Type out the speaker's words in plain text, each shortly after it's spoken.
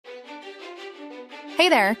Hey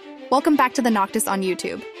there! Welcome back to the Nauctis on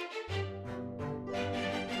YouTube.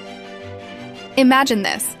 Imagine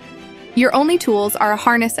this. Your only tools are a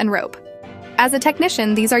harness and rope. As a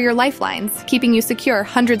technician, these are your lifelines, keeping you secure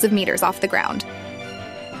hundreds of meters off the ground.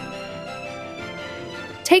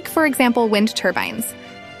 Take, for example, wind turbines.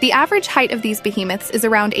 The average height of these behemoths is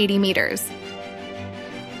around 80 meters.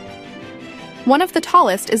 One of the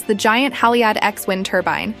tallest is the giant HALIADE-X wind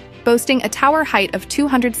turbine, boasting a tower height of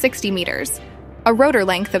 260 meters, a rotor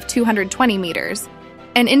length of 220 meters,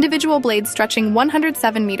 and individual blades stretching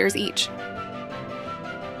 107 meters each.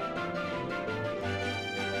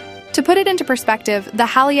 To put it into perspective, the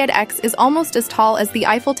HALIADE-X is almost as tall as the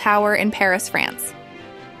Eiffel Tower in Paris, France.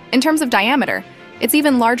 In terms of diameter, it's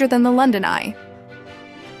even larger than the London Eye.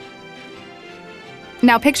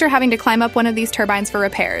 Now picture having to climb up one of these turbines for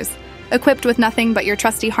repairs, equipped with nothing but your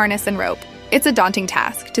trusty harness and rope. It's a daunting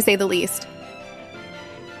task, to say the least.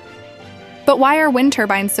 But why are wind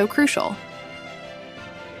turbines so crucial?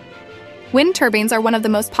 Wind turbines are one of the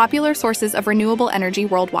most popular sources of renewable energy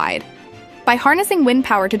worldwide. By harnessing wind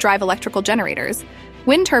power to drive electrical generators,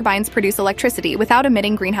 wind turbines produce electricity without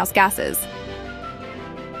emitting greenhouse gases.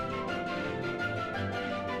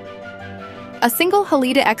 A single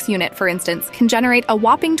HALIADE-X unit, for instance, can generate a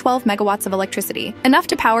whopping 12 megawatts of electricity, enough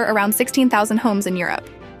to power around 16,000 homes in Europe.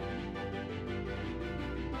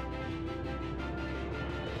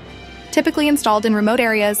 Typically installed in remote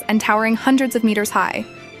areas and towering hundreds of meters high,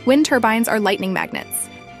 wind turbines are lightning magnets.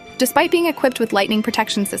 Despite being equipped with lightning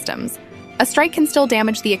protection systems, a strike can still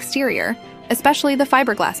damage the exterior, especially the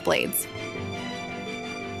fiberglass blades.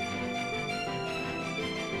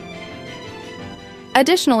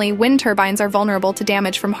 Additionally, wind turbines are vulnerable to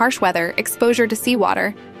damage from harsh weather, exposure to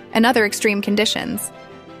seawater, and other extreme conditions.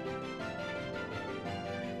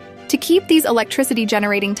 To keep these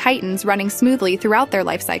electricity-generating titans running smoothly throughout their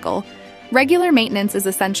life cycle, regular maintenance is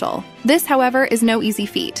essential. This, however, is no easy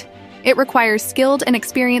feat. It requires skilled and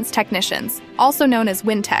experienced technicians, also known as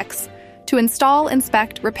wintechs, to install,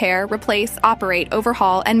 inspect, repair, replace, operate,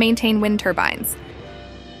 overhaul, and maintain wind turbines.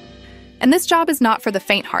 And this job is not for the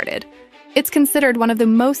faint-hearted. It's considered one of the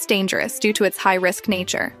most dangerous due to its high-risk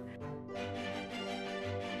nature.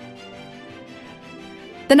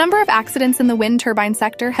 The number of accidents in the wind turbine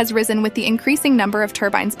sector has risen with the increasing number of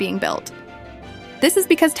turbines being built. This is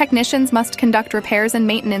because technicians must conduct repairs and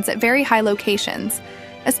maintenance at very high locations,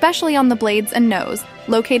 especially on the blades and nose,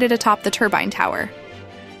 located atop the turbine tower.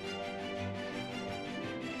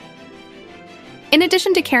 In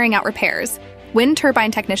addition to carrying out repairs, wind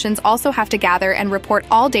turbine technicians also have to gather and report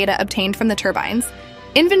all data obtained from the turbines,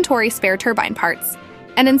 inventory spare turbine parts,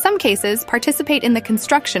 and in some cases, participate in the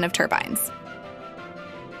construction of turbines.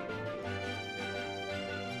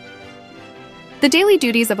 The daily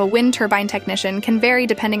duties of a wind turbine technician can vary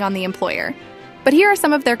depending on the employer, but here are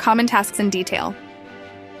some of their common tasks in detail.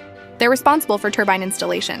 They're responsible for turbine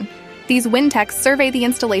installation. These wintechs survey the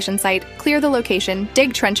installation site, clear the location,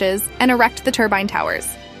 dig trenches, and erect the turbine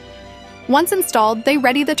towers. Once installed, they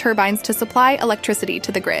ready the turbines to supply electricity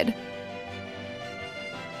to the grid.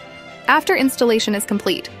 After installation is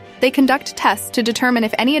complete, they conduct tests to determine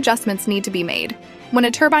if any adjustments need to be made. When a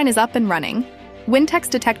turbine is up and running, wintechs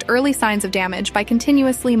detect early signs of damage by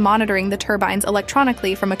continuously monitoring the turbines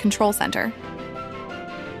electronically from a control center.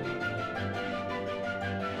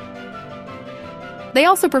 They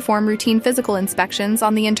also perform routine physical inspections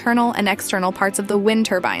on the internal and external parts of the wind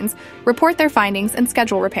turbines, report their findings, and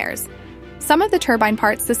schedule repairs. Some of the turbine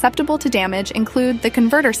parts susceptible to damage include the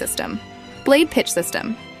converter system, blade pitch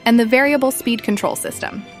system, and the variable speed control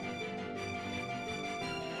system.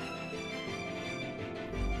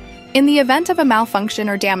 In the event of a malfunction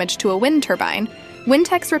or damage to a wind turbine,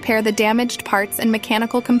 wintechs repair the damaged parts and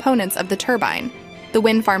mechanical components of the turbine, the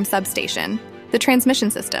wind farm substation, the transmission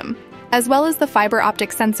system, as well as the fiber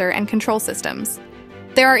optic sensor and control systems.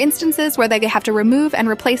 There are instances where they have to remove and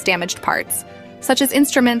replace damaged parts, such as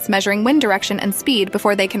instruments measuring wind direction and speed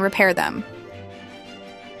before they can repair them.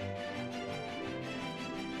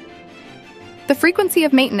 The frequency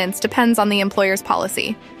of maintenance depends on the employer's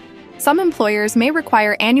policy. Some employers may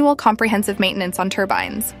require annual comprehensive maintenance on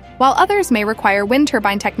turbines, while others may require wind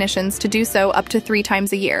turbine technicians to do so up to 3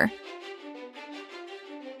 times a year.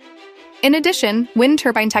 In addition, wind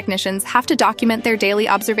turbine technicians have to document their daily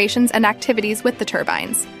observations and activities with the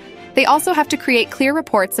turbines. They also have to create clear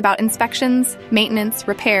reports about inspections, maintenance,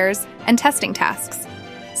 repairs, and testing tasks.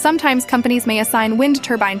 Sometimes companies may assign wind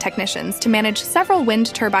turbine technicians to manage several wind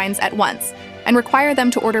turbines at once and require them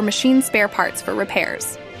to order machine spare parts for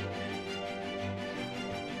repairs.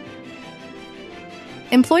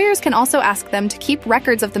 Employers can also ask them to keep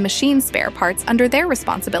records of the machine spare parts under their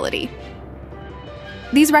responsibility.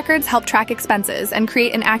 These records help track expenses and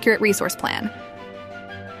create an accurate resource plan.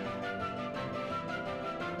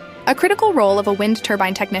 A critical role of a wind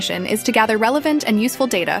turbine technician is to gather relevant and useful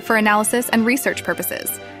data for analysis and research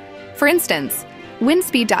purposes. For instance, wind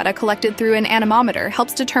speed data collected through an anemometer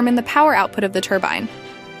helps determine the power output of the turbine.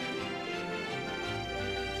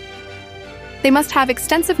 They must have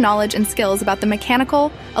extensive knowledge and skills about the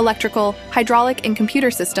mechanical, electrical, hydraulic, and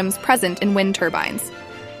computer systems present in wind turbines.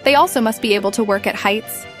 They also must be able to work at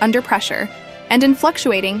heights, under pressure, and in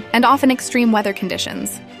fluctuating and often extreme weather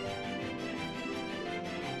conditions.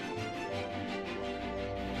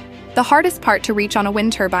 The hardest part to reach on a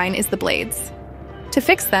wind turbine is the blades. To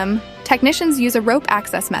fix them, technicians use a rope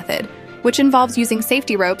access method, which involves using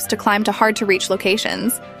safety ropes to climb to hard-to-reach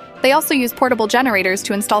locations. They also use portable generators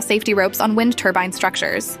to install safety ropes on wind turbine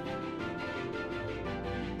structures.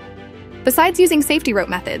 Besides using safety rope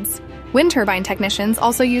methods, wind turbine technicians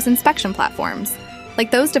also use inspection platforms,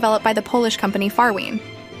 like those developed by the Polish company Turbine.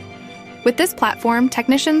 With this platform,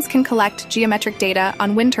 technicians can collect geometric data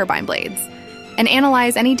on wind turbine blades and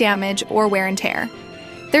analyze any damage or wear and tear.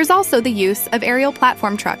 There's also the use of aerial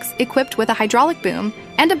platform trucks equipped with a hydraulic boom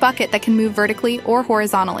and a bucket that can move vertically or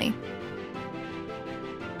horizontally.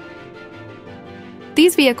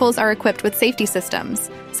 These vehicles are equipped with safety systems,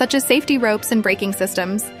 such as safety ropes and braking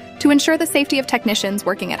systems, to ensure the safety of technicians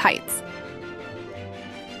working at heights.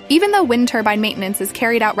 Even though wind turbine maintenance is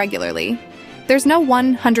carried out regularly, there's no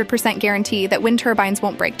 100% guarantee that wind turbines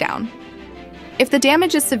won't break down. If the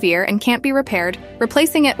damage is severe and can't be repaired,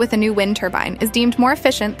 replacing it with a new wind turbine is deemed more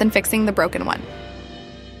efficient than fixing the broken one.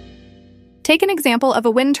 Take an example of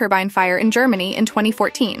a wind turbine fire in Germany in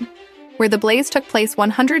 2014, where the blaze took place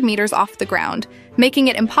 100 meters off the ground, making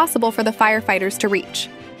it impossible for the firefighters to reach.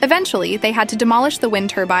 Eventually, they had to demolish the wind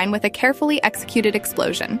turbine with a carefully executed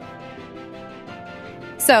explosion.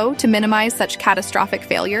 So, to minimize such catastrophic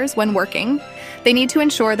failures when working, they need to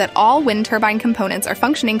ensure that all wind turbine components are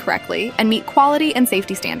functioning correctly and meet quality and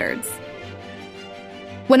safety standards.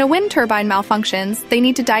 When a wind turbine malfunctions, they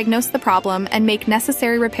need to diagnose the problem and make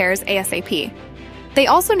necessary repairs ASAP. They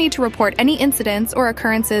also need to report any incidents or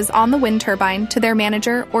occurrences on the wind turbine to their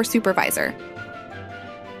manager or supervisor.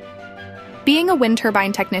 Being a wind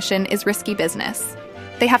turbine technician is risky business.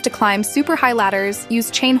 They have to climb super high ladders,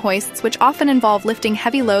 use chain hoists, which often involve lifting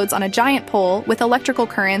heavy loads on a giant pole with electrical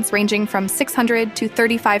currents ranging from 600 to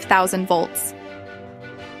 35,000 volts.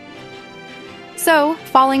 So,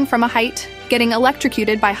 falling from a height, getting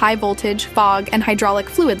electrocuted by high voltage, fog, and hydraulic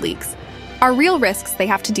fluid leaks are real risks they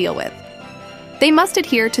have to deal with. They must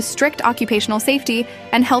adhere to strict occupational safety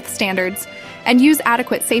and health standards and use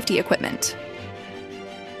adequate safety equipment.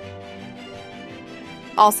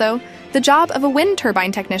 Also, the job of a wind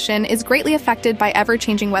turbine technician is greatly affected by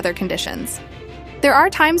ever-changing weather conditions. There are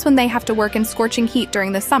times when they have to work in scorching heat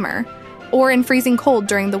during the summer, or in freezing cold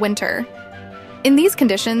during the winter. In these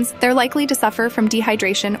conditions, they're likely to suffer from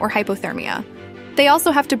dehydration or hypothermia. They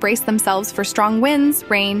also have to brace themselves for strong winds,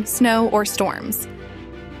 rain, snow, or storms.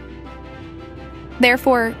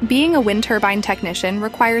 Therefore, being a wind turbine technician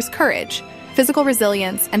requires courage, physical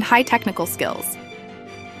resilience, and high technical skills.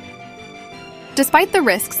 Despite the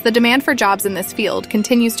risks, the demand for jobs in this field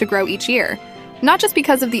continues to grow each year, not just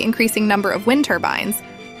because of the increasing number of wind turbines,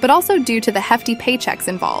 but also due to the hefty paychecks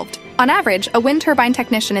involved. On average, a wind turbine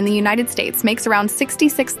technician in the United States makes around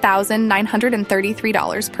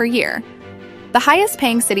 $66,933 per year. The highest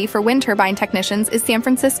paying city for wind turbine technicians is San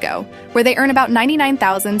Francisco, where they earn about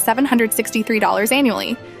 $99,763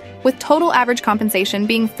 annually, with total average compensation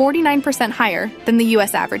being 49% higher than the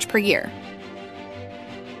US average per year.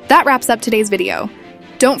 That wraps up today's video.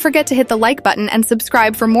 Don't forget to hit the like button and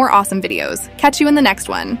subscribe for more awesome videos. Catch you in the next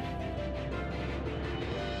one.